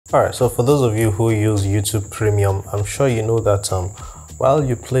Alright, so for those of you who use YouTube Premium, I'm sure you know that while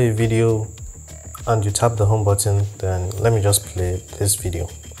you play a video and you tap the home button, then let me just play this video.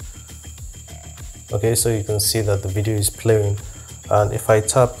 Okay, so you can see that the video is playing, and if I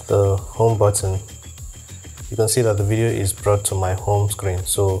tap the home button, you can see that the video is brought to my home screen.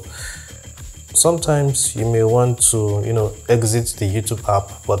 So sometimes you may want to exit the YouTube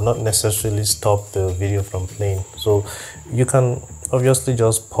app but not necessarily stop the video from playing. So you can obviously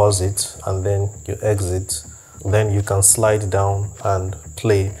just pause it and then you exit, then you can slide down and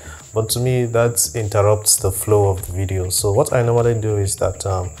play, but to me that interrupts the flow of the video. So what I normally do is that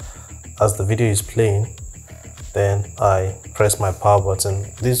as the video is playing, then I press my power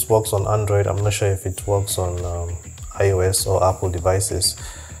button. This works on Android. I'm not sure if it works on iOS or Apple devices.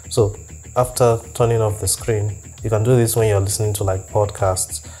 So after turning off the screen, you can do this when you're listening to like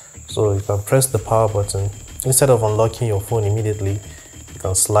podcasts. So you can press the power button. Instead of unlocking your phone immediately, you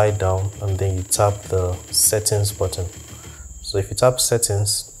can slide down and then you tap the settings button. So if you tap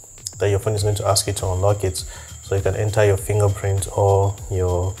settings, then your phone is going to ask you to unlock it. So you can enter your fingerprint or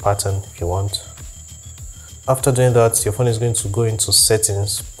your pattern if you want. After doing that, your phone is going to go into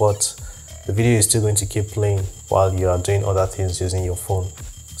settings, but the video is still going to keep playing while you are doing other things using your phone.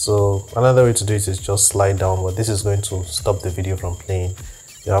 So another way to do it is just slide down, but this is going to stop the video from playing.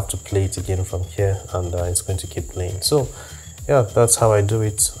 You have to play it again from here, and it's going to keep playing. So yeah, that's how I do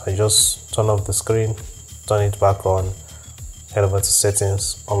it. I just turn off the screen, turn it back on, head over to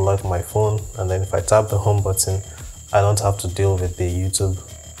settings, unlock my phone, and then if I tap the home button, I don't have to deal with the YouTube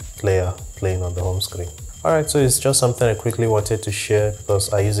player playing on the home screen. Alright, so it's just something I quickly wanted to share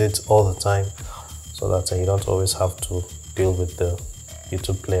because I use it all the time, so that you don't always have to deal with the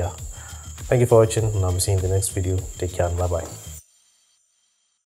YouTube player. Thank you for watching, and I'll be seeing you in the next video. Take care and bye bye.